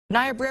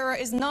Niobrara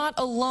is not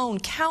alone.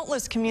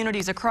 Countless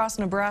communities across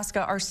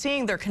Nebraska are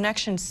seeing their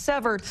connections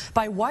severed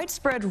by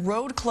widespread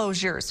road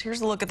closures.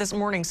 Here's a look at this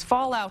morning's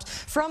fallout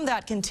from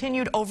that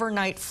continued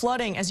overnight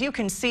flooding. As you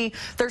can see,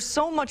 there's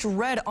so much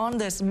red on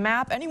this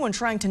map. Anyone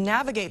trying to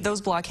navigate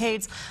those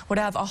blockades would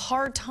have a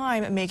hard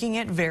time making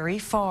it very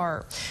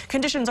far.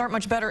 Conditions aren't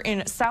much better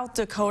in South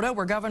Dakota,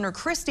 where Governor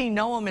Kristi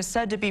Noem is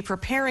said to be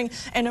preparing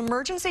an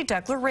emergency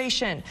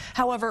declaration.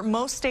 However,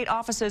 most state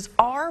offices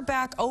are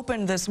back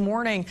open this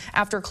morning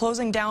after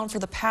closing down for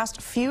the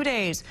past few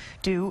days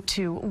due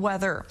to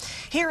weather.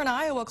 Here in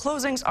Iowa,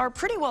 closings are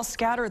pretty well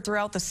scattered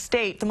throughout the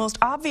state. The most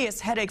obvious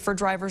headache for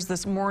drivers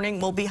this morning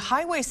will be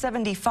Highway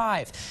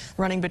 75,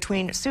 running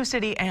between Sioux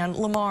City and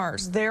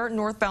Lamar's. There,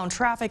 northbound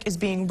traffic is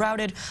being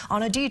routed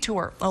on a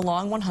detour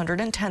along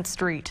 110th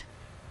Street.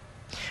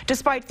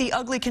 Despite the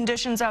ugly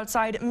conditions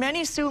outside,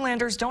 many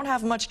Siouxlanders don't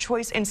have much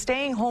choice in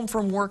staying home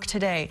from work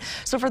today.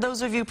 So for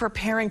those of you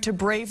preparing to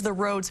brave the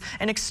roads,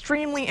 an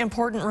extremely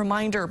important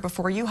reminder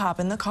before you hop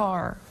in the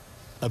car.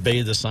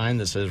 Obey the sign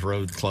that says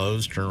road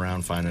closed, turn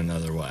around, find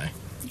another way.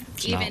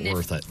 It's not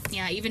worth it.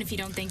 Yeah, even if you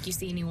don't think you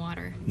see any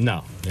water.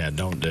 No,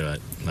 don't do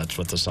it. That's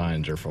what the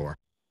signs are for.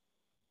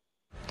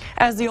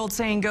 As the old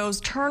saying goes,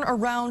 turn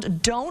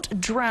around, don't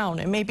drown.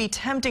 It may be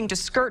tempting to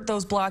skirt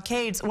those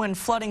blockades when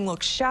flooding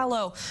looks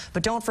shallow,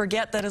 but don't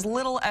forget that as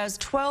little as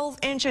 12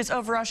 inches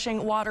of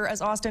rushing water,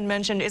 as Austin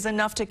mentioned, is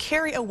enough to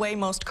carry away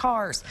most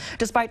cars.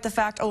 Despite the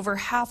fact over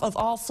half of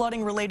all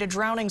flooding-related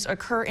drownings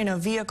occur in a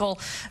vehicle,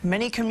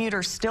 many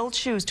commuters still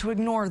choose to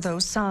ignore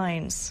those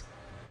signs.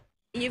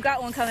 You've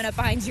got one coming up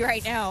behind you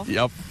right now.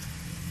 Yep.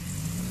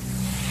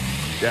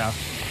 Yeah.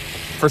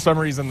 For some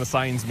reason, the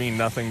signs mean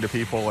nothing to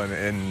people,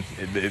 and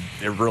it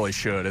really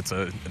should. It's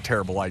a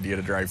terrible idea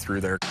to drive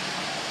through there.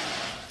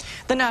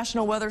 The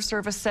National Weather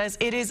Service says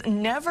it is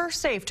never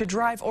safe to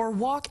drive or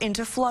walk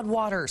into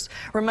floodwaters.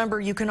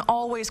 Remember, you can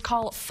always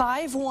call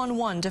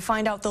 511 to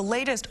find out the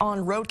latest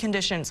on road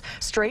conditions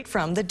straight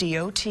from the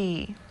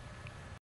DOT.